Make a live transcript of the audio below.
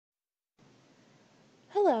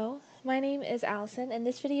Hello, my name is Allison, and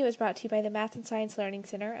this video is brought to you by the Math and Science Learning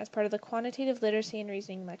Center as part of the Quantitative Literacy and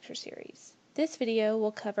Reasoning lecture series. This video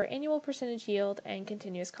will cover annual percentage yield and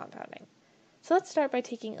continuous compounding. So let's start by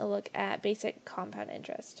taking a look at basic compound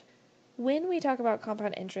interest. When we talk about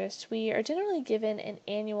compound interest, we are generally given an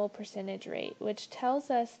annual percentage rate, which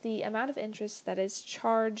tells us the amount of interest that is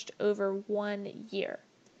charged over 1 year.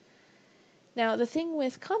 Now, the thing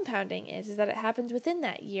with compounding is that it happens within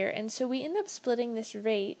that year, and so we end up splitting this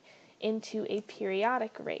rate into a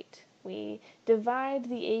periodic rate. We divide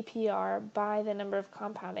the APR by the number of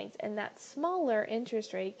compoundings, and that smaller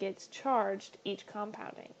interest rate gets charged each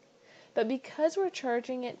compounding. But because we're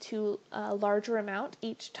charging it to a larger amount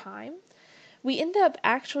each time, we end up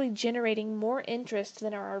actually generating more interest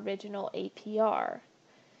than our original APR.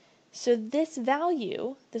 So this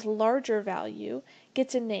value, this larger value,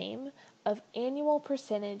 gets a name of annual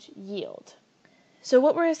percentage yield. So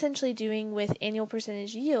what we're essentially doing with annual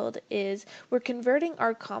percentage yield is we're converting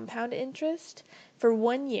our compound interest for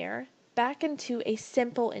 1 year back into a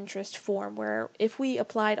simple interest form where if we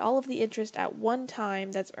applied all of the interest at one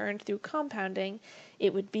time that's earned through compounding,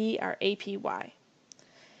 it would be our APY.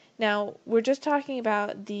 Now, we're just talking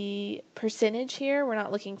about the percentage here. We're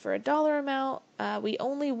not looking for a dollar amount. We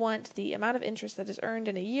only want the amount of interest that is earned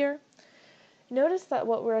in a year. Notice that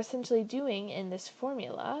what we're essentially doing in this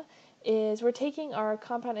formula is we're taking our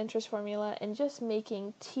compound interest formula and just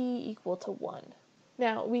making t equal to 1.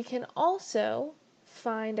 Now, we can also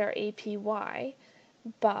find our APY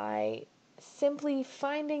by simply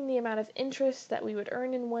finding the amount of interest that we would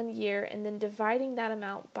earn in 1 year and then dividing that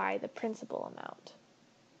amount by the principal amount.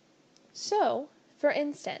 So, for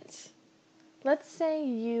instance, let's say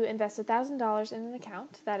you invest $1,000 in an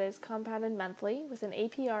account that is compounded monthly with an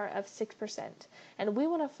APR of 6%, and we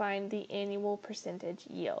want to find the annual percentage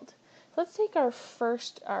yield. Let's take our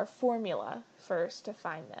formula first to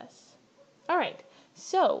find this. Alright,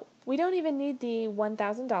 so we don't even need the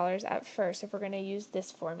 $1,000 at first if we're going to use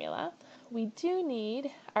this formula. We do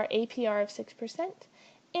need our APR of 6%,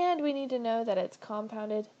 and we need to know that it's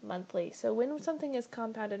compounded monthly. So when something is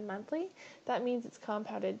compounded monthly, that means it's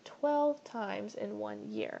compounded 12 times in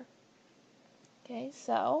 1 year. Okay,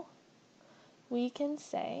 so we can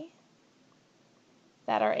say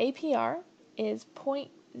that our APR is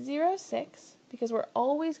 0.06 because we're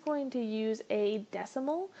always going to use a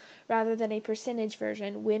decimal rather than a percentage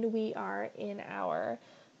version when we are in our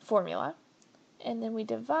formula. And then we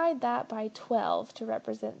divide that by 12 to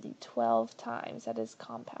represent the 12 times that is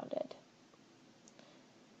compounded.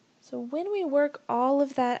 So when we work all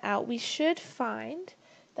of that out, we should find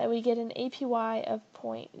that we get an APY of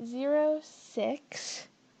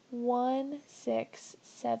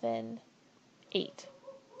 0.061678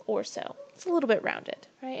 or so. It's a little bit rounded,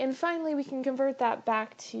 right? And finally, we can convert that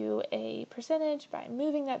back to a percentage by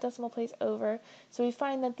moving that decimal place over. So we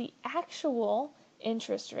find that the actual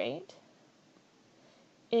interest rate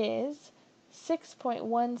is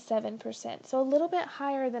 6.17%, so a little bit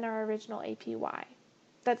higher than our original APY.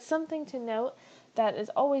 That's something to note that is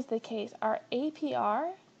always the case. Our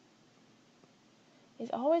APR is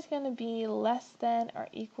always going to be less than or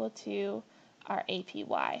equal to our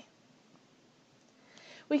APY.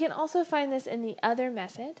 We can also find this in the other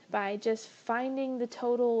method by just finding the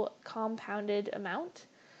total compounded amount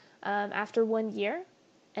after 1 year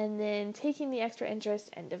and then taking the extra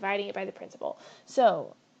interest and dividing it by the principal.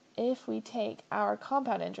 So if we take our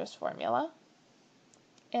compound interest formula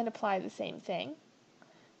and apply the same thing,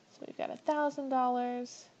 so we've got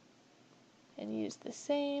 $1,000 and use the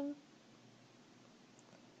same,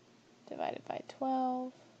 divided by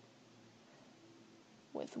 12,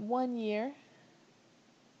 with 1 year,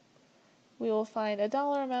 we will find a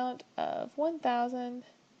dollar amount of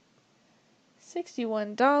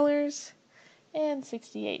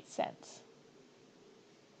 $1,061.68.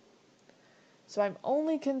 So I'm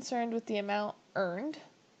only concerned with the amount earned.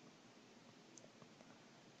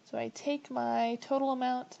 So I take my total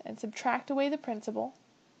amount and subtract away the principal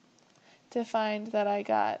to find that I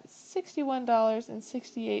got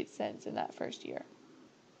 $61.68 in that first year.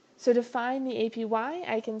 So to find the APY,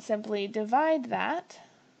 I can simply divide that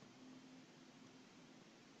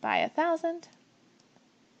by 1,000,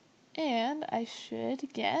 and I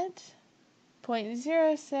should get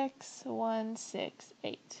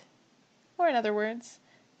 0.06168. Or in other words,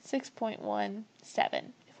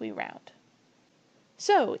 6.17 if we round.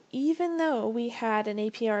 So even though we had an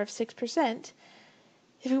APR of 6%,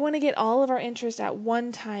 if we want to get all of our interest at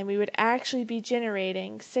one time, we would actually be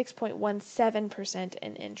generating 6.17%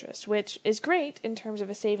 in interest, which is great in terms of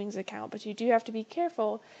a savings account, but you do have to be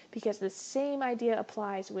careful because the same idea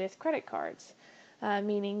applies with credit cards.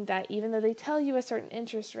 meaning that even though they tell you a certain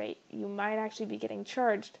interest rate, you might actually be getting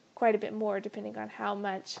charged quite a bit more depending on how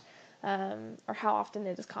much or how often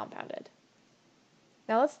it is compounded.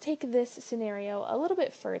 Now let's take this scenario a little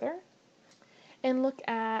bit further and look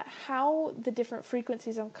at how the different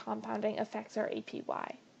frequencies of compounding affects our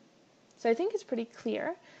APY. So I think it's pretty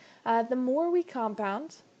clear. The more we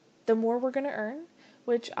compound, the more we're going to earn,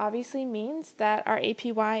 which obviously means that our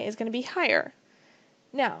APY is going to be higher.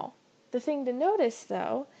 Now, the thing to notice,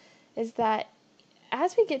 though, is that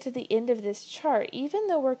as we get to the end of this chart, even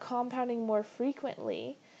though we're compounding more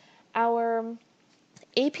frequently, our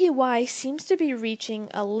APY seems to be reaching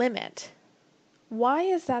a limit. Why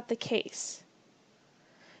is that the case?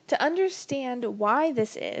 To understand why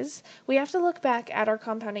this is, we have to look back at our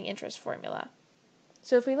compounding interest formula.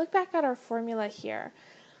 So if we look back at our formula here,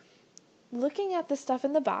 looking at the stuff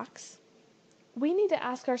in the box, we need to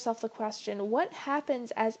ask ourselves the question, what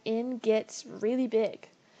happens as n gets really big,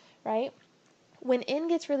 right? When n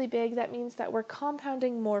gets really big, that means that we're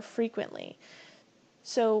compounding more frequently.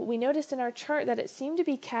 So we noticed in our chart that it seemed to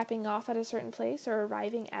be capping off at a certain place or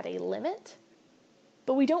arriving at a limit,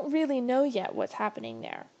 but we don't really know yet what's happening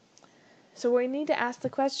there. So we need to ask the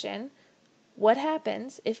question, what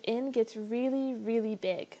happens if n gets really, really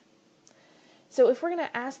big? So if we're going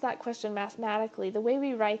to ask that question mathematically, the way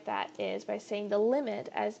we write that is by saying the limit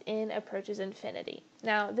as n approaches infinity.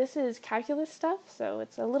 Now, this is calculus stuff, so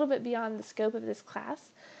it's a little bit beyond the scope of this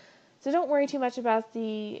class. So don't worry too much about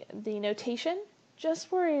the notation. Just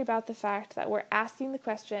worry about the fact that we're asking the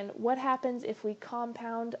question, what happens if we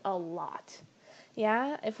compound a lot?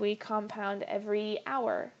 Yeah, if we compound every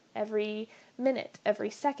hour, every minute,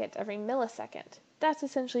 every second, every millisecond. That's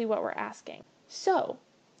essentially what we're asking. So,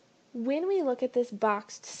 when we look at this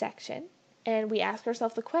boxed section and we ask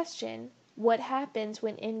ourselves the question, what happens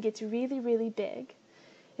when n gets really, really big?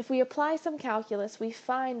 If we apply some calculus, we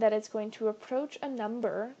find that it's going to approach a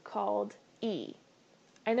number called e.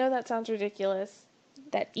 I know that sounds ridiculous,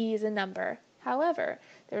 that e is a number. However,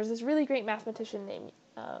 there's this really great mathematician named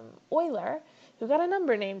Euler who got a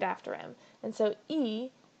number named after him. And so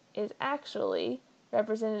e is actually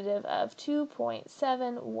representative of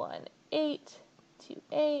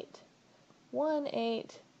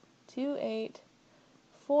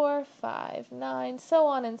 2.7188282845, so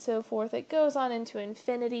on and so forth. It goes on into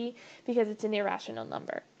infinity because it's an irrational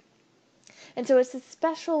number. And so it's a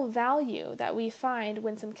special value that we find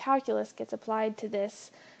when some calculus gets applied to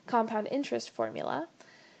this compound interest formula,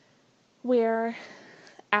 where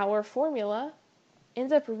our formula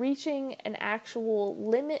ends up reaching an actual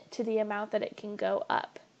limit to the amount that it can go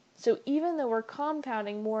up. So even though we're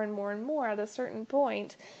compounding more and more and more, at a certain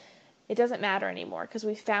point, it doesn't matter anymore because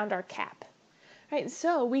we found our cap. Right,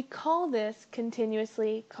 so we call this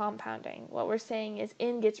continuously compounding. What we're saying is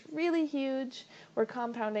n gets really huge, we're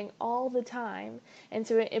compounding all the time, and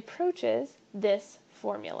so it approaches this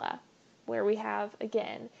formula, where we have,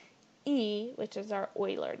 again, e, which is our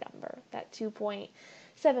Euler number, that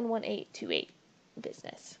 2.71828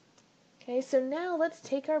 business. Okay, so now let's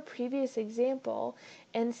take our previous example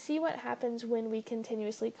and see what happens when we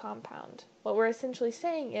continuously compound. What we're essentially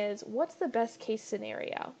saying is, what's the best case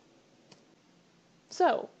scenario?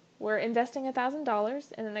 So, we're investing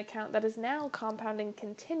 $1,000 in an account that is now compounding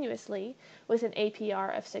continuously with an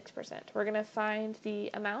APR of 6%. We're going to find the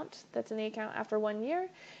amount that's in the account after 1 year,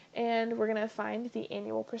 and we're going to find the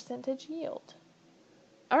annual percentage yield.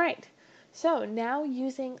 All right, so now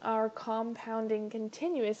using our compounding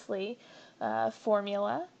continuously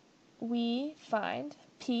formula, we find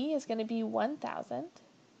P is going to be 1,000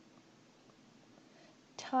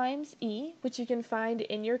 times E, which you can find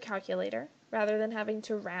in your calculator, rather than having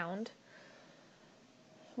to round.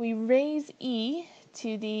 We raise E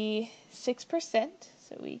to the 6%,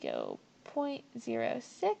 so we go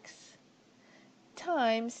 0.06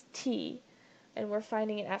 times T, and we're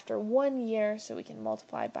finding it after 1 year, so we can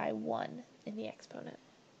multiply by 1 in the exponent.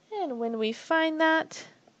 And when we find that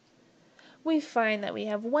we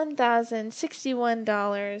have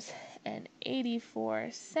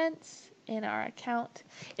 $1,061.84 in our account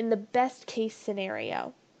in the best case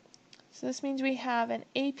scenario. So this means we have an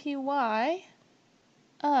APY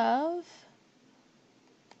of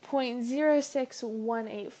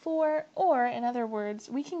 0.06184, or in other words,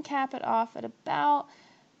 we can cap it off at about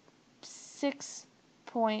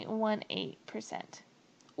 6.18%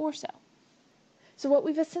 or so. So what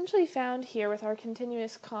we've essentially found here with our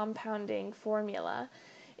continuous compounding formula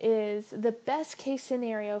is the best case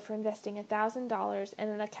scenario for investing $1,000 in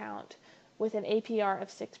an account with an APR of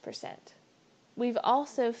 6%. We've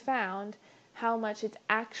also found how much it's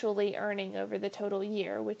actually earning over the total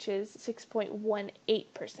year, which is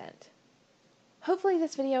 6.18%. Hopefully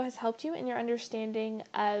this video has helped you in your understanding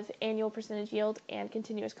of annual percentage yield and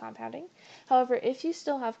continuous compounding. However, if you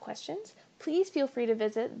still have questions, please feel free to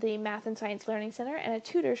visit the Math and Science Learning Center, and a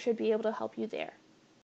tutor should be able to help you there.